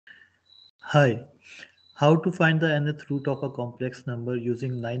Hi, how to find the nth root of a complex number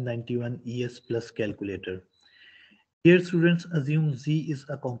using 991 ES plus calculator. Here students assume z is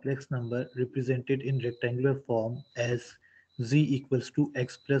a complex number represented in rectangular form as z equals to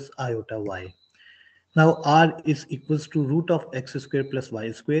x plus iota y. Now r is equals to root of x square plus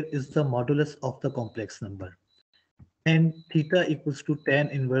y square is the modulus of the complex number. And theta equals to tan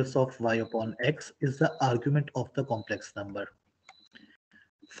inverse of y upon x is the argument of the complex number.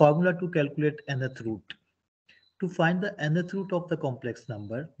 Formula to calculate nth root. To find the nth root of the complex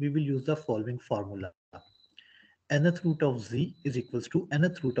number, we will use the following formula. Nth root of z is equals to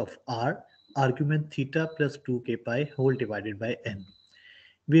nth root of r, argument theta plus 2k pi whole divided by n,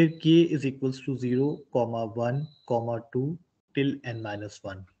 where k is equals to 0, comma 1, comma 2 till n minus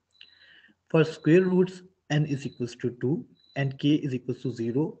 1. For square roots, n is equals to 2 and k is equals to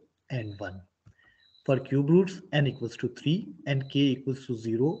 0 and 1. For cube roots, n equals to 3 and k equals to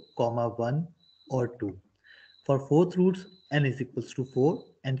 0, comma 1 or 2. For fourth roots, n is equals to 4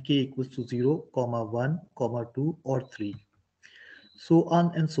 and k equals to 0, comma 1, comma 2 or 3. So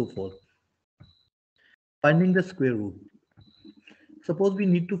on and so forth. Finding the square root. Suppose we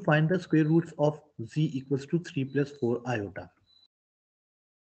need to find the square roots of z equals to 3 plus 4 iota.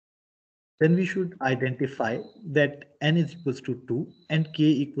 Then we should identify that n is equals to 2 and k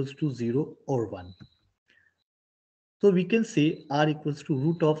equals to 0 or 1. So we can say r equals to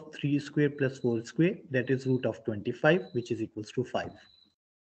root of 3 square plus 4 square, that is root of 25, which is equals to 5.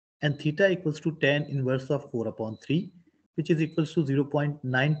 And theta equals to tan inverse of 4 upon 3, which is equals to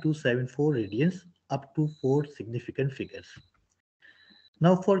 0.9274 radians up to 4 significant figures.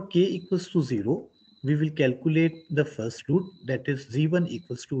 Now for k equals to 0, we will calculate the first root, that is z1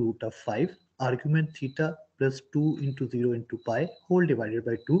 equals to root of 5, argument theta plus 2 into 0 into pi whole divided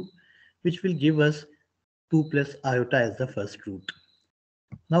by 2, which will give us 2 plus iota as the first root.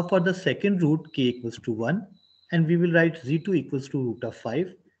 Now for the second root, k equals to 1, and we will write z2 equals to root of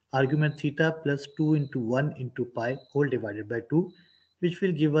 5, argument theta plus 2 into 1 into pi whole divided by 2, which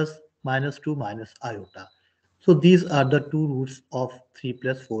will give us minus 2 minus iota. So these are the two roots of 3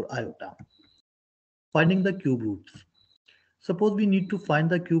 plus 4 iota. Finding the cube roots. Suppose we need to find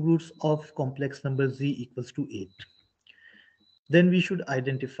the cube roots of complex number z equals to 8. Then we should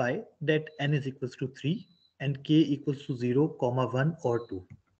identify that n is equals to 3 and k equals to 0, comma 1 or 2.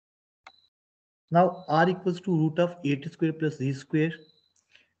 Now r equals to root of 8 square plus z square,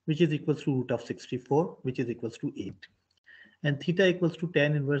 which is equals to root of 64, which is equals to 8. And theta equals to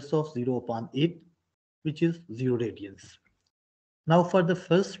tan inverse of 0 upon 8, which is 0 radians. Now for the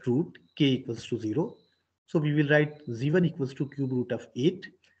first root, k equals to 0. So we will write z1 equals to cube root of 8,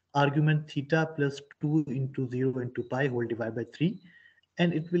 argument theta plus 2 into 0 into pi whole divided by 3,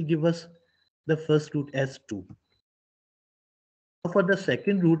 and it will give us the first root as 2. Now for the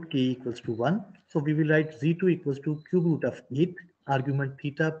second root, k equals to 1. So we will write z2 equals to cube root of 8, argument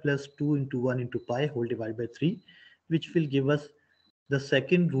theta plus 2 into 1 into pi whole divided by 3, which will give us the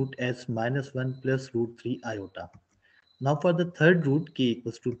second root as minus 1 plus root 3 iota. Now for the third root, k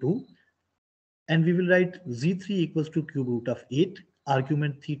equals to 2, and we will write z3 equals to cube root of 8,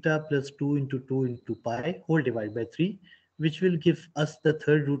 argument theta plus 2 into pi whole divided by 3, which will give us the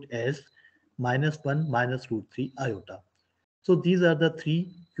third root as minus 1 minus root 3 iota. So these are the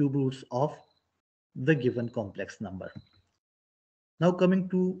three cube roots of the given complex number. Now coming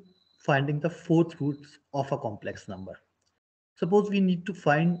to finding the fourth roots of a complex number. Suppose we need to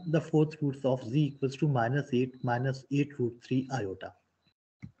find the fourth roots of z equals to minus 8 root 3 iota.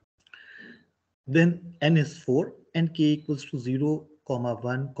 Then n is 4 and k equals to 0, comma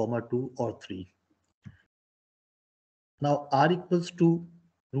 1, comma 2 or 3. Now r equals to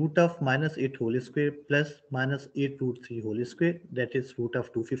root of minus 8 whole square plus minus 8 root 3 whole square, that is root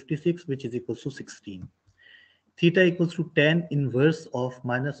of 256, which is equals to 16. Theta equals to tan inverse of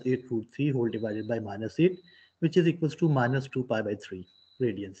minus 8 root 3 whole divided by minus 8, which is equals to minus 2 pi by 3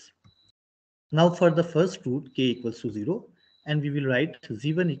 radians. Now for the first root, k equals to 0, and we will write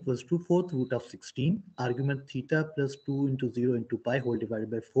z1 equals to fourth root of 16, argument theta plus 2 into 0 into pi whole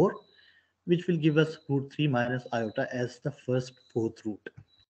divided by 4, which will give us root 3 minus iota as the first fourth root.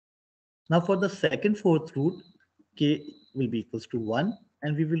 Now for the second fourth root, k will be equals to 1,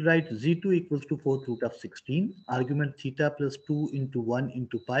 and we will write z2 equals to fourth root of 16, argument theta plus 2 into 1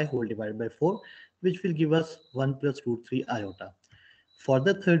 into pi whole divided by 4, which will give us 1 plus root 3 iota. For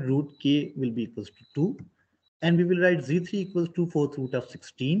the third root, k will be equals to 2, and we will write z3 equals to fourth root of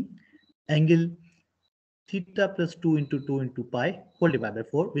 16, angle theta plus 2 into pi whole divided by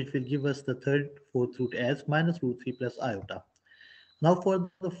 4, which will give us the third fourth root as minus root 3 plus iota. Now for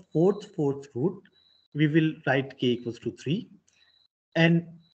the fourth root, we will write k equals to 3, and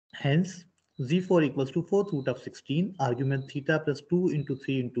hence Z4 equals to 4th root of 16, argument theta plus 2 into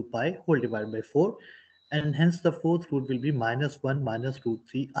 3 into pi whole divided by 4, and hence the fourth root will be minus 1 minus root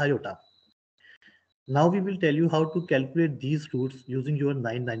 3 iota. Now we will tell you how to calculate these roots using your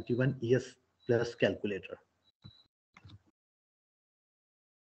 991 ES Plus calculator.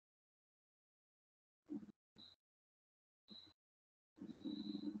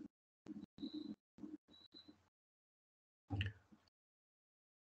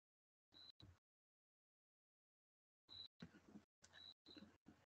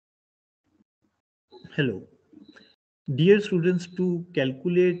 Hello. Dear students, to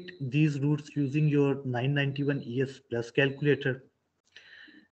calculate these roots using your 991 ES Plus calculator,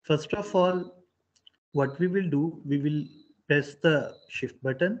 first of all, what we will do, we will press the shift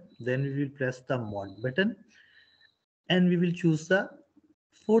button, then we will press the mod button, and we will choose the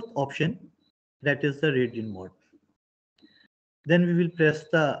fourth option, that is the radian mod. Then we will press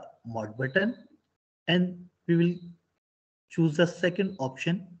the mod button and we will choose the second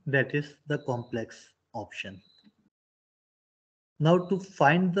option, that is the complex option. Now to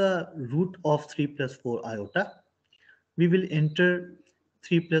find the root of 3 plus 4 iota, we will enter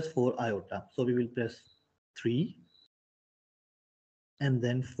 3 plus 4 iota. So we will press 3 and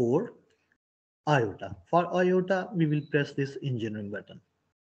then 4 iota. For iota, we will press this engineering button.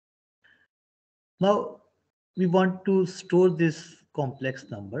 Now we want to store this complex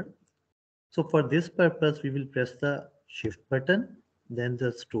number. So for this purpose, we will press the shift button, then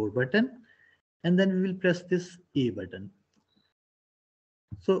the store button, and then we will press this A button.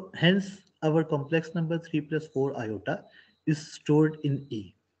 So hence our complex number 3 plus 4 iota is stored in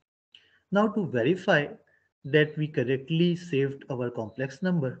A. Now to verify that we correctly saved our complex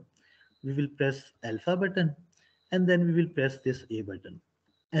number, we will press alpha button and then we will press this A button.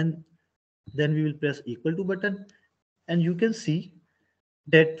 And then we will press equal to button, and you can see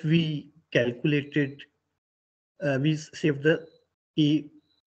that we calculated, we saved the A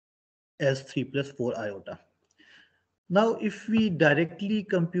as 3 plus 4 iota. Now, if we directly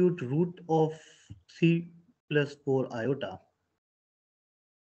compute root of 3 plus 4 iota,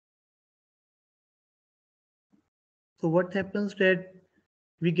 so what happens that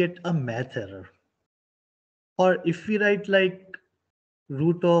we get a math error. Or if we write like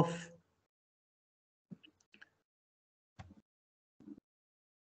root of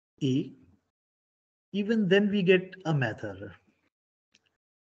A, even then we get a math error.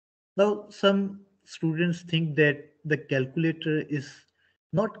 Now, some students think that the calculator is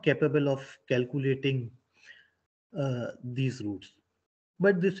not capable of calculating these roots,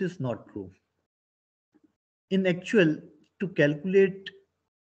 but this is not true. In actual, to calculate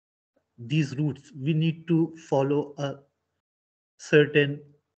these roots, we need to follow a certain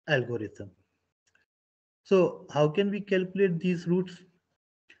algorithm. So how can we calculate these roots?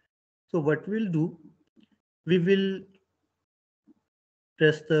 So what we'll do, we will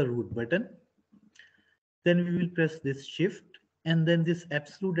press the root button, then we will press this shift and then this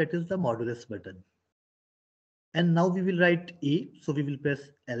absolute, that is the modulus button. And now we will write A, so we will press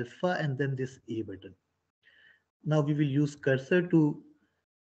alpha and then this A button. Now we will use cursor to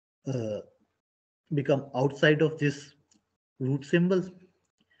uh, become outside of this root symbol,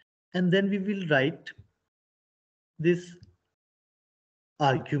 and then we will write this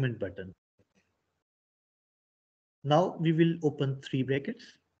argument button. Now we will open three brackets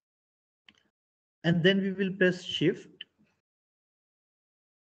and then we will press shift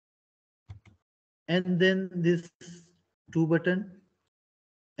and then this 2 button,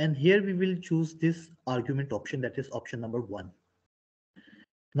 and here we will choose this argument option, that is option number 1.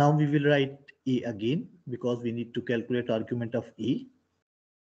 Now we will write A again because we need to calculate argument of A.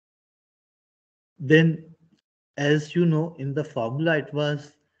 Then, as you know, in the formula it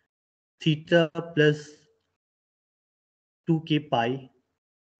was theta plus 2k pi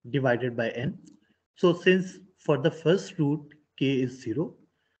divided by n. So since for the first root k is 0,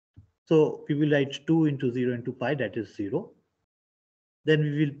 so we will write 2 into 0 into pi, that is 0. Then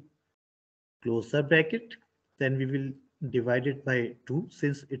we will close the bracket. Then we will divide it by 2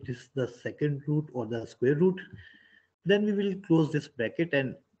 since it is the second root or the square root. Then we will close this bracket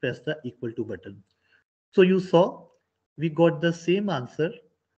and press the equal to button. So you saw we got the same answer,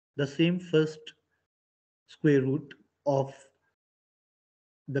 the same first square root of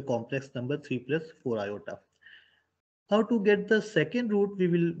the complex number 3 plus 4 iota. Now to get the second root, we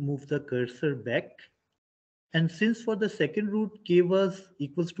will move the cursor back. And since for the second root k was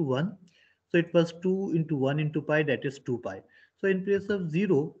equals to 1, so it was 2 into 1 into pi, that is 2 pi. So in place of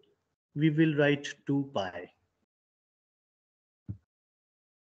 0, we will write 2 pi.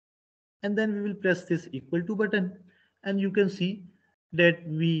 And then we will press this equal to button. And you can see that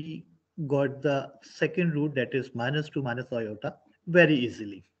we got the second root, that is -2 minus iota, very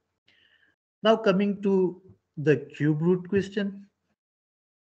easily. Now coming to the cube root question,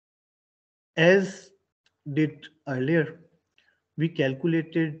 as did earlier, we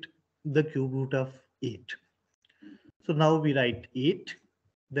calculated the cube root of 8. So now we write 8,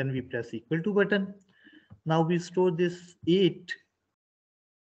 then we press equal to button. Now we store this 8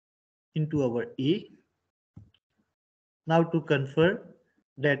 into our A. Now to confirm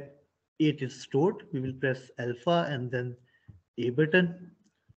that 8 is stored, we will press alpha and then A button.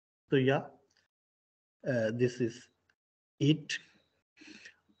 So yeah, this is 8.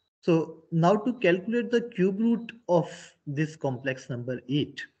 So now to calculate the cube root of this complex number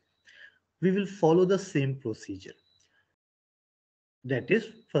 8, we will follow the same procedure. That is,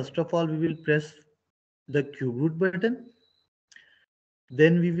 first of all, we will press the cube root button.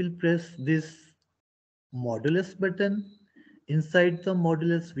 Then we will press this modulus button. Inside the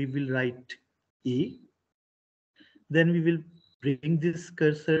modulus, we will write A. Then we will bring this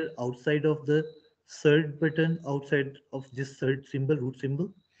cursor outside of the surd button, outside of this surd symbol, root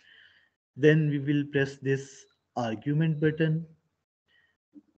symbol. Then we will press this argument button.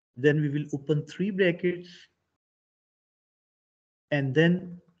 Then we will open three brackets. And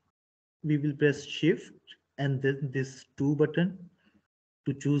then we will press shift and then this 2 button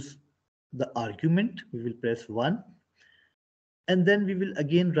to choose the argument. We will press 1. And then we will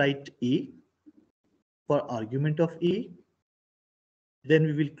again write A for argument of A. Then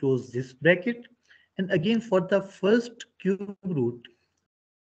we will close this bracket. And again for the first cube root,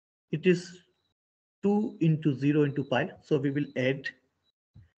 it is 2 into 0 into pi. So we will add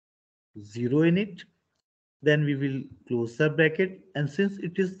 0 in it. Then we will close the bracket. And since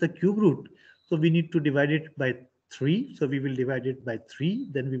it is the cube root, so we need to divide it by 3. So we will divide it by 3.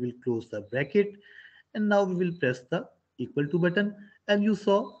 Then we will close the bracket. And now we will press the equal to button. And you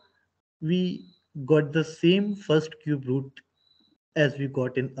saw we got the same first cube root as we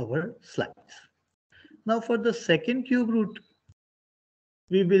got in our slides. Now for the second cube root,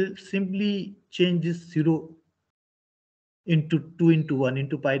 we will simply change this 0 into 2 into 1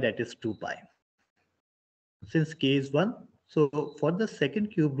 into pi, that is 2 pi. Since k is 1, so for the second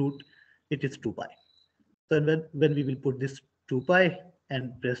cube root, it is 2 pi. So when we will put this 2 pi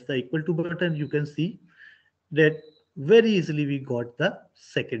and press the equal to button, you can see that very easily we got the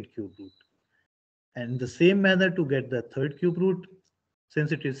second cube root. And in the same manner to get the third cube root,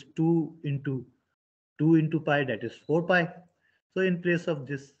 since it is 2 into pi, that is 4 pi. So in place of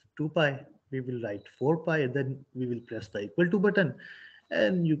this 2 pi, we will write 4 pi and then we will press the equal to button.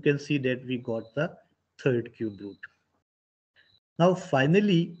 And you can see that we got the third cube root. Now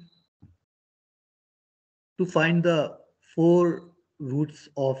finally, to find the 4 roots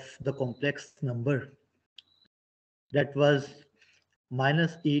of the complex number, that was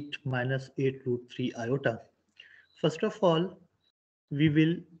 -8 minus 8 root 3 iota. First of all, we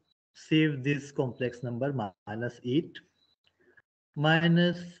will save this complex number -8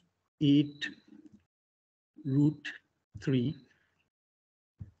 minus 8 root 3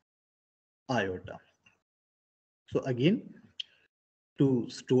 iota. So again, to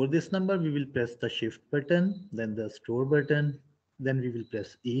store this number, we will press the shift button, then the store button, then we will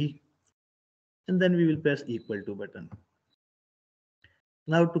press E, and then we will press equal to button.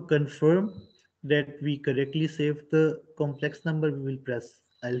 Now to confirm that we correctly saved the complex number, we will press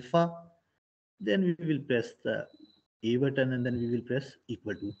alpha, then we will press the A button, and then we will press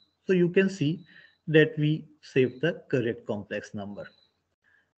equal to. So you can see that we saved the correct complex number.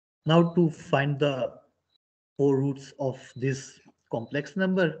 Now to find the 4 roots of this complex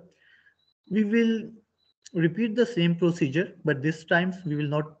number, we will repeat the same procedure, but this time we will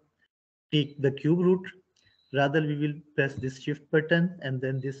not take the cube root. Rather, we will press this shift button and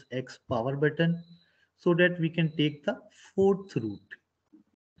then this X power button so that we can take the 4th root.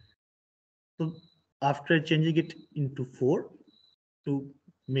 So after changing it into 4 to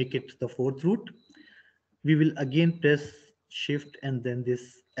make it the 4th root, we will again press shift and then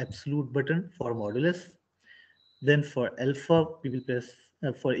this absolute button for modulus. Then for alpha, we will press,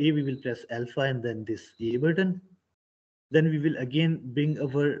 for A, we will press alpha and then this A button. Then we will again bring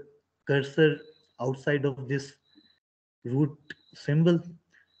our cursor outside of this root symbol.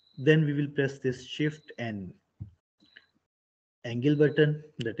 Then we will press this shift and angle button,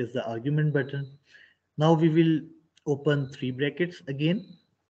 that is the argument button. Now we will open 3 brackets again.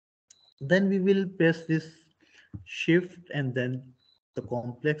 Then we will press this shift and then the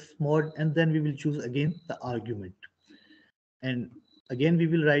complex mod, and then we will choose again the argument. And again we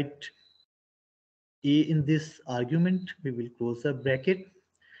will write A in this argument, we will close the bracket.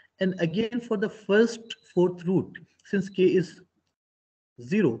 And again for the first 4th root, since k is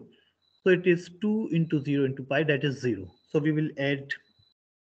 0, So it is 2 into 0 into pi, that is 0. So we will add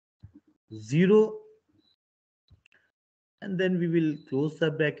 0 and then we will close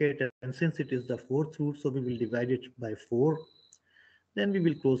the bracket, and since it is the fourth root, so we will divide it by 4. Then we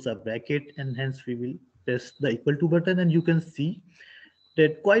will close the bracket and hence we will press the equal to button, and you can see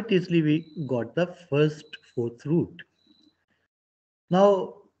that quite easily we got the first fourth root.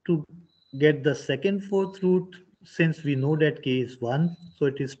 Now to get the second fourth root, since we know that k is 1, so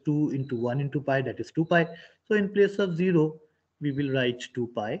it is 2 into 1 into pi, that is 2 pi. So in place of 0, we will write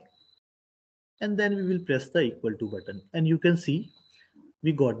 2 pi and then we will press the equal to button, and you can see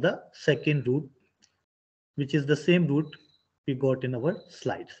we got the second root, which is the same root we got in our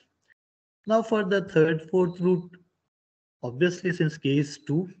slides. Now for the third fourth root, obviously since k is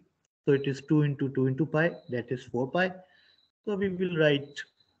 2, so it is 2 into 2 into pi, that is 4 pi. So we will write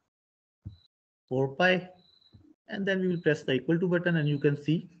 4 pi and then we will press the equal to button, and you can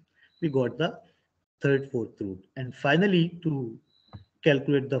see we got the third fourth root. And finally, to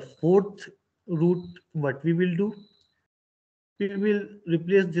calculate the fourth root, what we will do, we will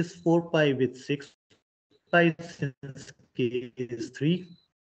replace this 4 pi with 6 pi since k is 3,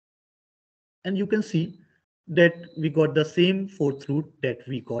 and you can see that we got the same fourth root that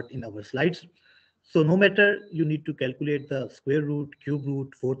we got in our slides. So no matter you need to calculate the square root, cube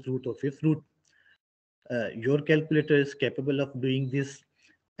root, fourth root or fifth root, your calculator is capable of doing this,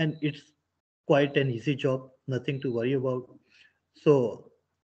 and it's quite an easy job, nothing to worry about. So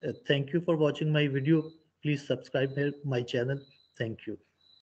thank you for watching my video. Please subscribe my channel. Thank you.